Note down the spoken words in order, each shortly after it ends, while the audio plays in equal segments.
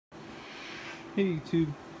Hey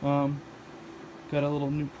YouTube, got a little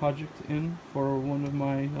new project in for one of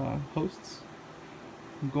my hosts.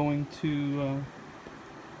 I'm going to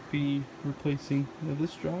be replacing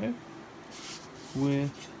this drive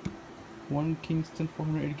with one Kingston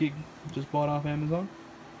 480 gig just bought off Amazon.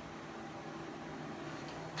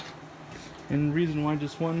 And the reason why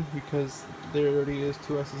just one, because there already is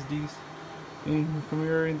two SSDs in from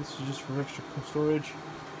your area. This is just for extra storage,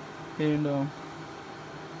 and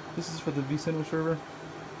this is for the vCenter server.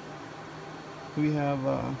 We have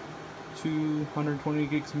 220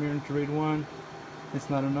 gigs of mirror to RAID 1. It's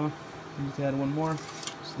not enough. We need to add one more.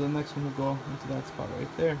 So the next one will go into that spot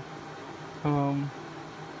right there.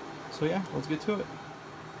 So yeah, let's get to it.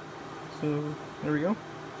 So there we go.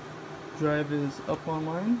 Drive is up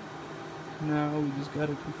online. Now we just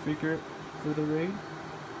gotta configure it for the RAID.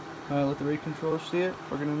 Let the RAID controller see it.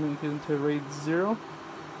 We're gonna make it into RAID 0.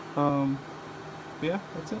 Yeah,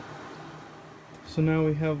 that's it. So now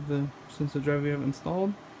we have since the drive we have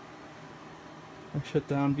installed, I shut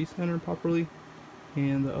down vCenter properly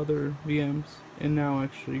and the other VMs, and now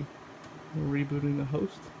actually we're rebooting the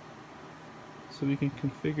host so we can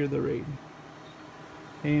configure the RAID.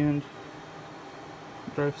 And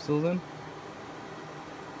the drive's still in.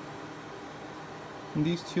 And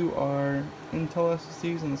these two are Intel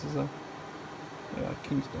SSDs, and this is a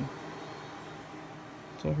Kingston.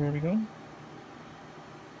 So here we go.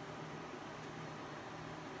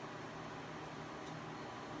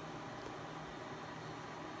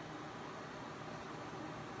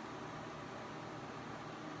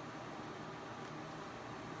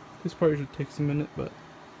 This part usually takes a minute, but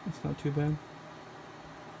it's not too bad.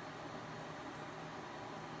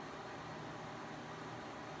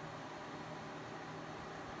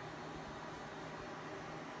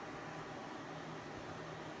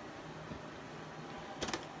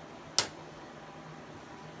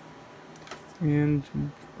 And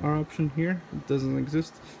our option here, it doesn't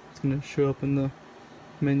exist. It's going to show up in the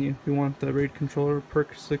menu. We want the RAID controller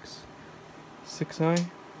PERC 6i.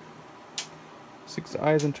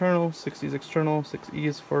 6i is internal, 6e is external, 6e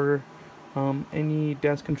is for any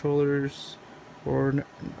DAS controllers or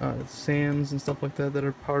SANs and stuff like that that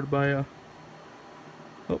are powered by a...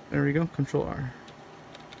 Oh, there we go, Control R.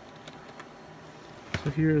 So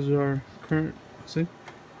here's our current, see,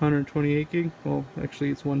 128 gig. Well, actually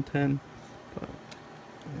it's 110, but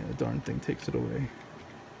yeah, the darn thing takes it away.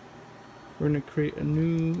 We're going to create a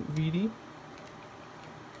new VD.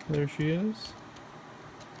 There she is.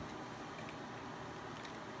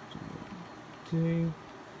 To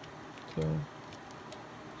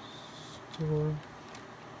store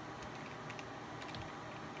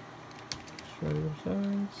regular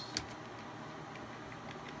size.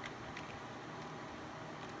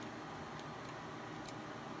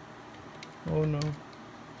 Oh no,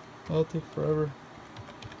 that'll take forever.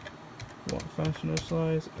 We want fastener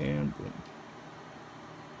size, and boom.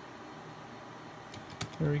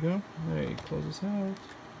 There we go. Hey, close this out.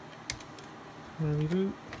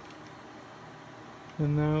 Reboot.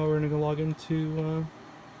 And now we're going to go log into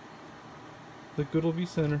the good old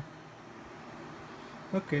vCenter.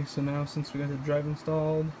 Okay, so now since we got the drive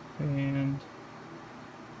installed and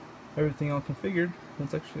everything all configured,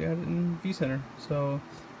 let's actually add it in vCenter. So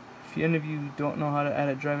if any of you don't know how to add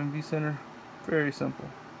a drive in vCenter, very simple.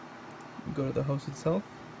 You go to the host itself,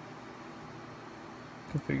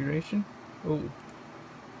 configuration. Oh,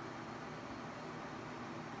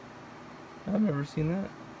 I've never seen that.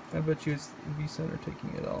 I bet you it's vCenter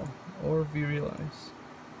taking it all, or vRealize.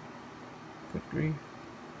 Good grief.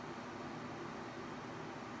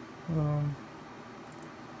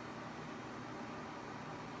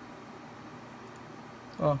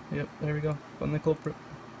 Oh, yep, there we go. Found the culprit.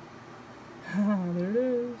 There it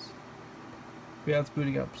is. Yeah, it's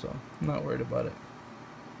booting up, so I'm not worried about it.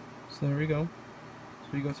 So there we go. So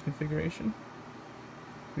we go to configuration.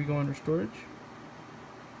 We go under storage.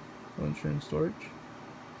 Go into storage.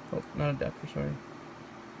 Oh, not adapter, sorry.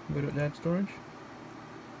 Go to add storage.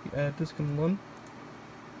 You add disk in one.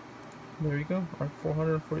 There you go. Our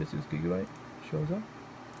 446 gigabyte shows up.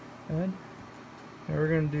 Add. And we're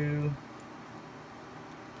gonna do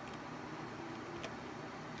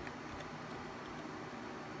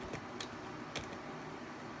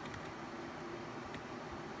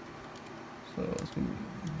it's gonna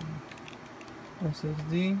be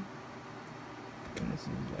SSD, and this is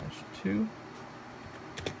 -2.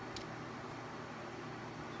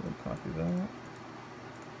 So we'll copy that.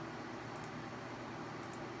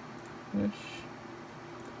 Finish.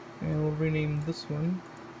 And we'll rename this one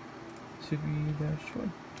to be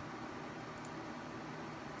 -1.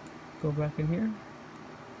 Go back in here.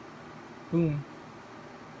 Boom.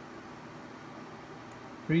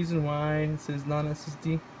 Reason why it says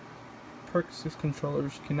non-SSD, PowerConnect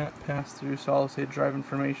controllers cannot pass through solid-state drive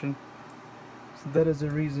information. So that is the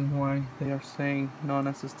reason why they are saying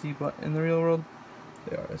non-SSD, but in the real world,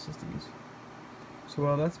 they are SSDs. So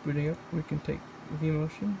while that's booting up, we can take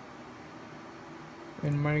vMotion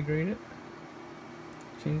and migrate it,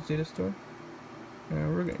 change data store.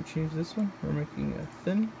 We're going to change this one. We're making it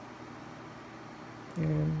thin,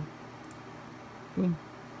 and boom.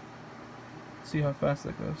 See how fast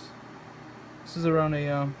that goes. This is around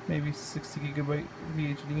a maybe 60 gigabyte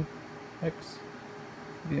VHD X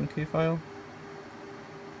VMK file.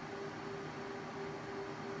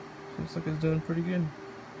 So looks like it's doing pretty good.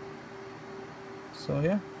 So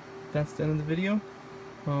yeah, that's the end of the video.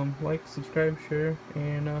 Like, subscribe, share,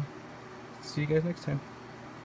 and see you guys next time.